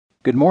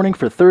Good morning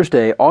for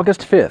Thursday,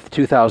 August 5th,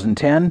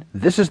 2010.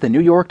 This is the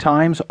New York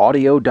Times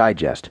Audio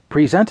Digest,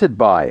 presented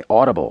by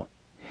Audible.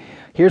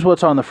 Here's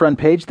what's on the front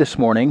page this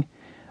morning.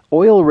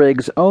 Oil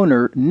rigs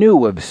owner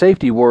knew of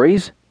safety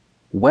worries.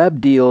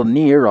 Web deal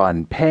near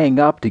on paying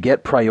up to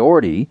get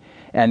priority.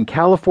 And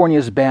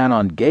California's ban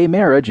on gay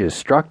marriage is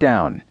struck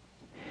down.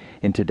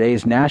 In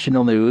today's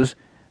national news,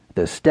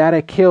 the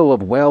static kill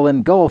of whale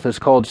in Gulf is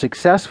called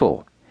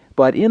successful.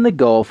 But in the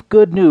Gulf,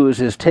 good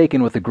news is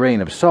taken with a grain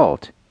of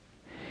salt.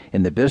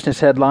 In the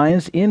business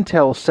headlines,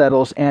 Intel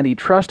settles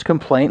antitrust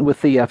complaint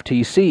with the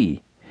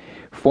FTC.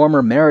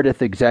 Former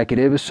Meredith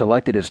executive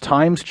selected as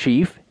Times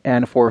chief,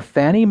 and for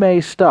Fannie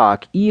Mae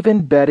stock,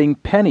 even betting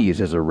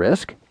pennies is a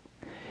risk.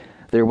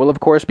 There will, of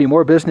course, be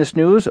more business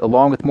news,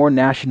 along with more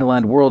national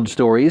and world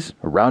stories,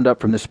 a roundup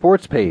from the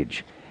sports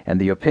page, and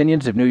the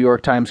opinions of New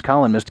York Times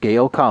columnist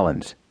Gail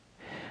Collins.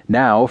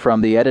 Now,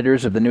 from the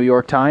editors of the New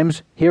York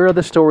Times, here are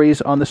the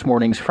stories on this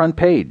morning's front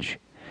page.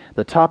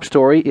 The top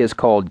story is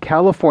called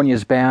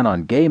California's ban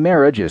on gay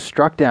marriage is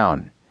struck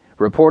down,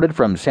 reported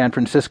from San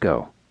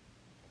Francisco.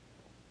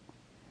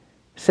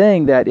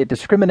 Saying that it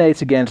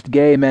discriminates against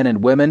gay men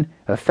and women,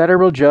 a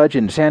federal judge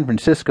in San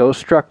Francisco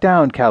struck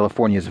down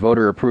California's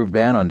voter-approved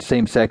ban on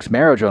same-sex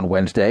marriage on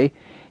Wednesday,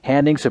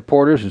 handing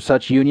supporters of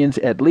such unions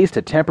at least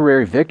a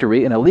temporary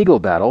victory in a legal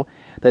battle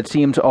that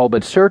seems all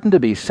but certain to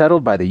be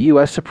settled by the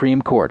U.S.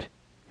 Supreme Court.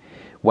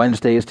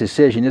 Wednesday's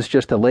decision is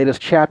just the latest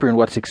chapter in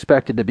what's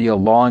expected to be a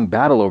long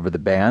battle over the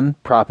ban,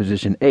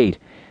 Proposition 8,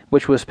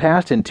 which was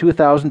passed in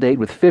 2008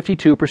 with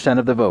 52%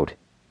 of the vote.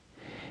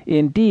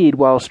 Indeed,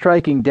 while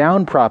striking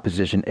down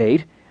Proposition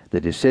 8, the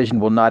decision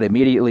will not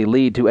immediately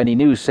lead to any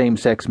new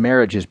same-sex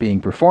marriages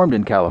being performed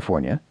in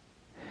California.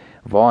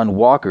 Vaughn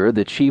Walker,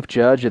 the chief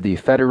judge of the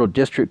Federal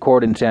District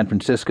Court in San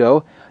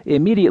Francisco,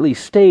 immediately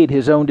stayed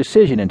his own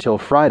decision until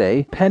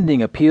Friday,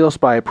 pending appeals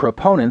by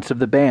proponents of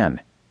the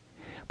ban.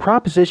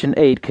 Proposition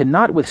 8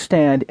 cannot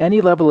withstand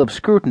any level of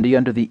scrutiny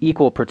under the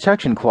Equal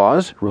Protection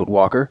Clause, wrote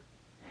Walker.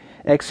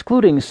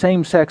 Excluding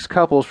same-sex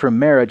couples from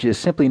marriage is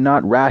simply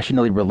not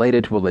rationally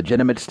related to a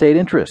legitimate state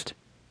interest.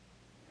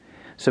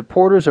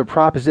 Supporters of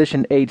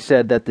Proposition 8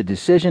 said that the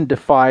decision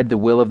defied the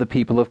will of the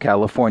people of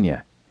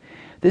California.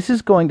 This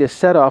is going to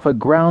set off a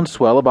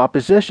groundswell of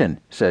opposition,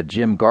 said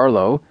Jim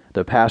Garlow,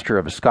 the pastor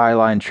of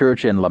Skyline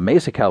Church in La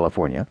Mesa,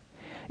 California.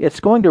 It's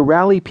going to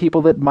rally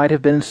people that might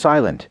have been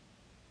silent.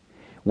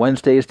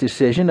 Wednesday's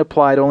decision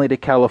applied only to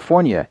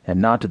California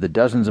and not to the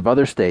dozens of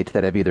other states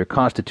that have either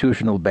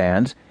constitutional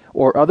bans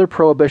or other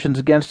prohibitions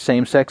against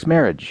same-sex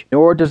marriage.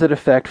 Nor does it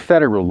affect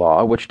federal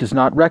law, which does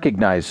not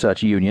recognize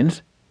such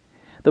unions.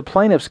 The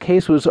plaintiff's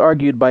case was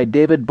argued by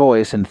David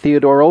Boyce and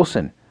Theodore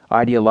Olson,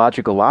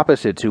 ideological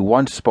opposites who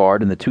once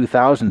sparred in the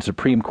 2000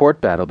 Supreme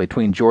Court battle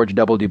between George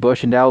W.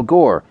 Bush and Al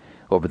Gore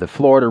over the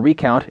Florida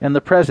recount and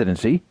the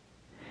presidency.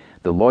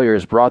 The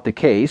lawyers brought the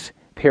case,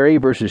 Perry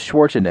v.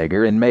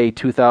 Schwarzenegger, in May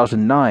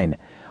 2009,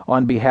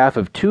 on behalf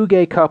of two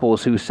gay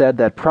couples who said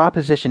that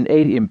Proposition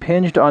 8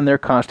 impinged on their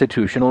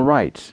constitutional rights.